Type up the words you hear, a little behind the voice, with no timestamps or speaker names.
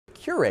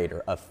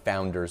curator of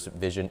Founders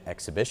Vision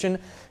exhibition.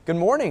 Good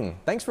morning.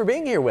 Thanks for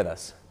being here with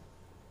us.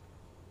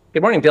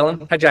 Good morning,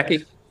 Dylan. Hi,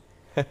 Jackie.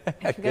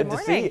 Good to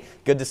see you.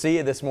 Good to see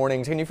you this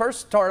morning. Can you first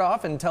start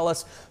off and tell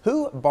us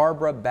who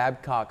Barbara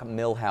Babcock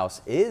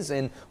Millhouse is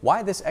and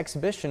why this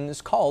exhibition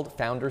is called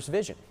Founders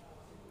Vision?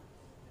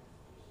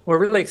 We're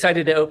really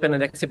excited to open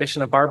an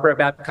exhibition of Barbara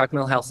Babcock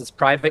Millhouse's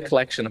private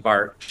collection of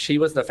art. She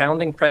was the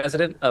founding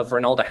president of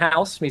Reynolda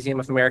House, Museum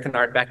of American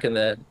Art, back in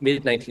the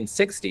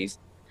mid-1960s.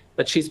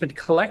 But she's been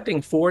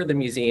collecting for the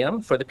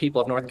museum, for the people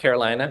of North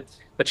Carolina,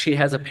 but she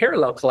has a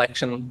parallel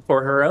collection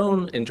for her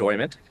own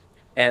enjoyment.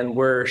 And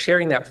we're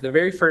sharing that for the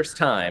very first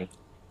time.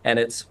 And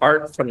it's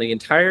art from the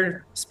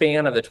entire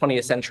span of the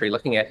 20th century,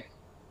 looking at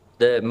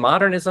the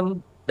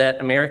modernism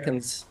that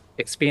Americans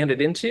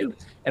expanded into,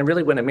 and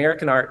really when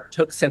American art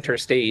took center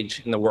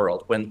stage in the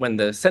world, when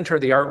the center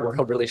of the art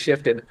world really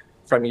shifted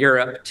from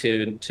Europe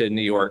to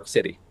New York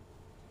City.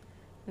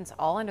 It's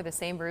all under the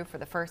same roof for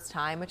the first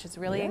time, which is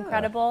really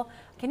incredible.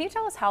 Can you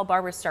tell us how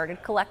Barbara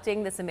started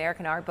collecting this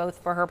American art, both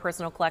for her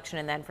personal collection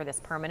and then for this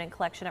permanent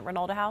collection at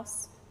Reynolda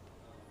House?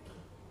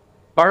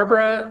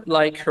 Barbara,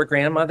 like her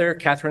grandmother,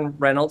 Catherine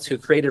Reynolds, who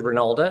created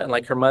Reynolda, and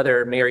like her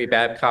mother, Mary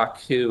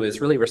Babcock, who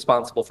is really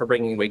responsible for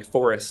bringing Wake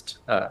Forest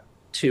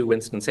to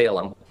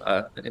Winston-Salem,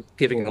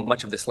 giving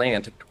much of this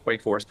land to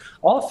Wake Forest.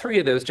 All three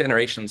of those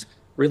generations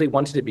really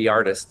wanted to be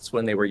artists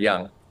when they were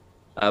young.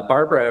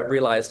 Barbara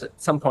realized at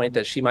some point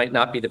that she might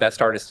not be the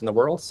best artist in the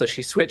world, so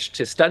she switched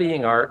to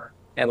studying art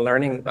and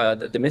learning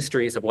the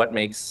mysteries of what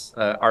makes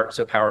art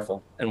so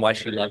powerful and why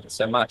she loved it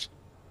so much.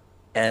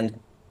 And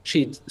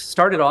she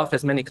started off,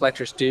 as many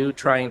collectors do,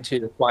 trying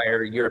to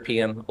acquire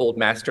European old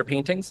master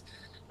paintings,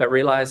 but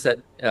realized that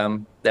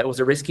that was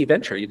a risky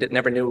venture. You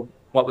never knew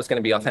what was going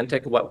to be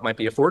authentic, what might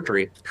be a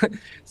forgery.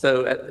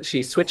 So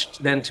she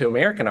switched then to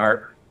American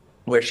art,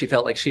 where she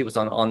felt like she was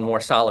on more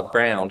solid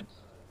ground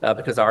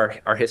because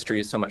our history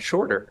is so much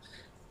shorter.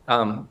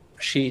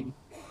 She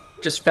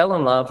just fell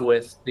in love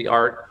with the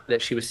art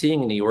that she was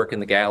seeing in New York in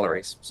the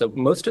galleries. So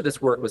most of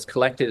this work was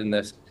collected in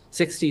the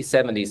 60s,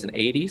 70s, and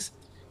 80s.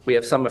 We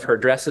have some of her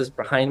dresses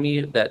behind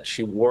me that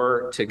she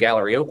wore to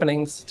gallery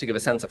openings to give a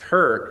sense of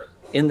her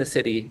in the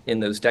city in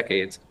those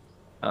decades.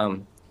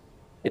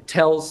 It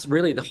tells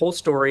really the whole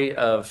story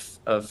of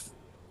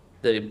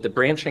the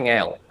branching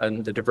out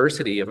and the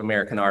diversity of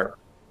American art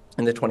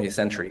in the 20th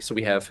century. So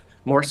we have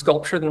more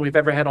sculpture than we've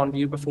ever had on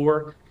view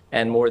before,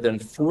 and more than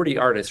 40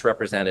 artists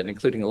represented,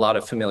 including a lot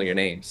of familiar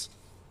names.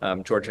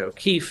 Georgia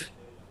O'Keeffe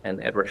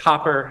and Edward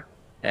Hopper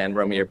and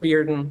Romeo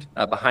Bearden.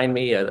 Behind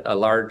me, a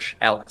large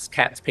Alex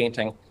Katz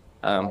painting.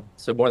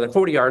 So more than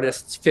 40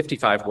 artists,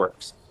 55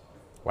 works.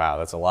 Wow,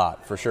 that's a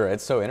lot, for sure.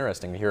 It's so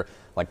interesting to hear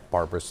like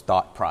Barbara's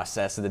thought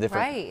process of the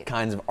different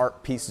kinds of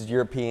art pieces,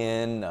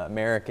 European,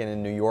 American,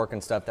 and New York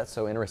and stuff. That's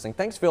so interesting.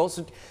 Thanks, Phil.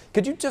 So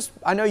could you just,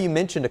 I know you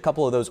mentioned a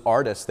couple of those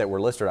artists that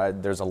were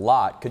listed. There's a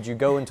lot. Could you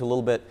go into a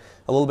little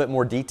bit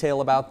more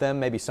detail about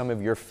them? Maybe some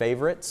of your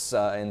favorites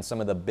and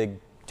some of the big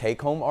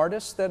take-home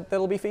artists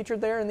that'll be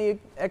featured there in the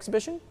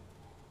exhibition?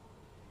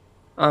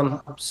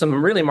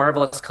 Some really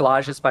marvelous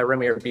collages by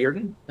Romeo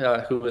Bearden,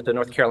 who was a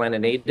North Carolina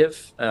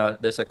native.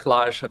 There's a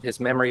collage of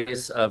his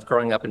memories of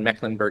growing up in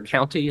Mecklenburg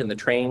County and the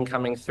train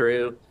coming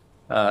through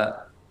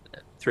that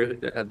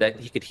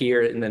he could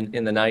hear in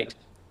the night.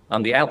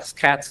 The Alex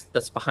Katz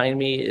that's behind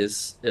me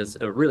is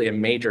really a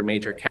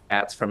major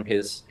Katz from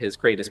his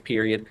greatest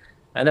period,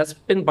 and that's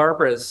been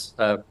Barbara's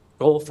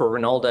goal for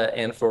Reynolda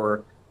and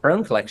for her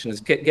own collection, is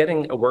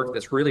getting a work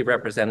that's really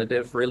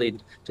representative, really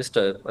just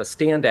a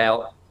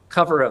standout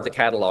cover of the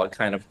catalog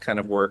kind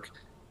of work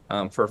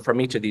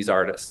from each of these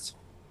artists.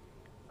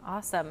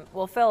 Awesome.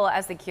 Well, Phil,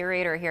 as the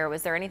curator here,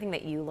 was there anything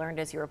that you learned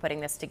as you were putting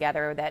this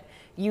together that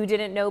you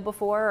didn't know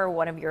before, or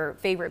one of your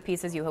favorite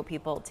pieces you hope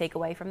people take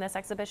away from this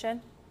exhibition?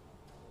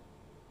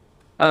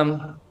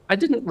 I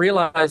didn't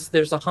realize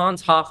there's a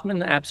Hans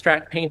Hofmann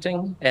abstract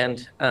painting,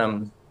 and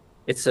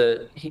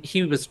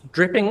he was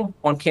dripping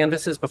on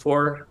canvases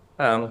before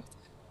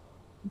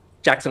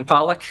Jackson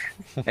Pollock,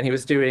 and he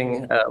was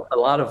doing a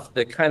lot of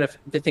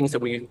the things that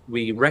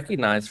we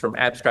recognize from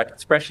abstract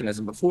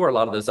expressionism before a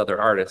lot of those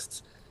other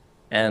artists.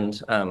 And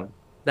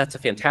that's a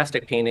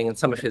fantastic painting, and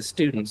some of his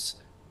students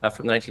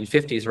from the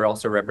 1950s are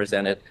also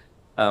represented.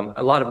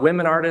 A lot of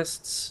women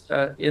artists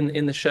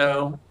in the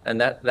show,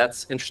 and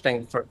that's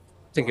interesting for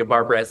thinking of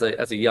Barbara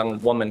as a young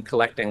woman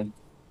collecting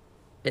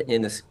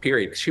in this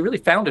period. She really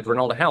founded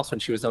Reynolda House when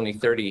she was only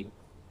 30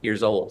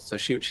 years old. So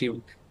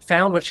she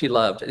found what she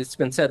loved. It's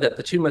been said that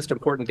the two most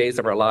important days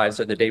of our lives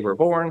are the day we're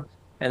born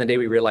and the day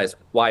we realize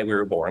why we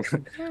were born.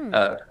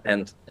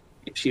 And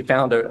she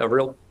found a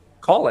real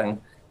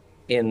calling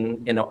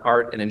in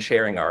art and in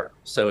sharing art.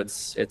 So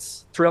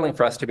it's thrilling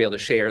for us to be able to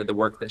share the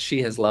work that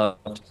she has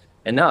loved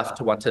enough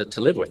to want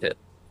to live with it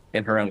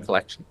in her own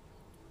collection.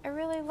 I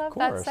really love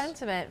that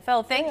sentiment.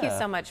 Phil, thank you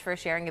so much for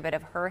sharing a bit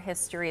of her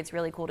history. It's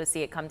really cool to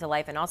see it come to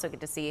life and also get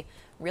to see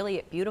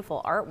really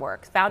beautiful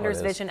artwork.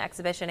 Founders Vision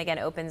exhibition again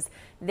opens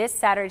this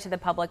Saturday to the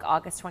public,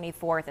 August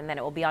 24th, and then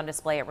it will be on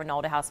display at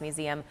Reynolda House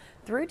Museum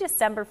through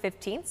December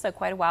 15th. So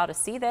quite a while to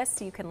see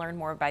this. You can learn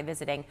more by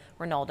visiting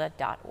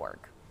reynolda.org.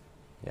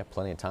 Yeah,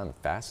 plenty of time.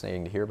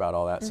 Fascinating to hear about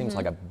all that. Seems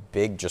like a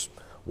big, just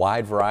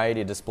wide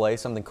variety of display,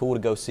 something cool to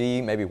go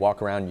see, maybe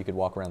walk around. You could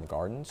walk around the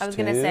gardens I was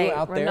going to say,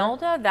 out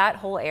Reynolda, that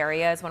whole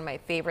area is one of my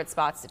favorite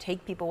spots to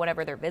take people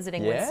whenever they're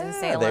visiting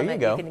Winston-Salem. There you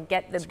go. You can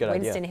get the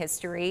Winston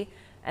history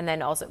and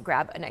then also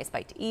grab a nice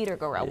bite to eat or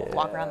go around,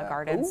 walk around the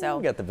garden. Ooh, so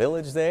you got the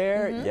village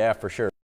there. Yeah, for sure.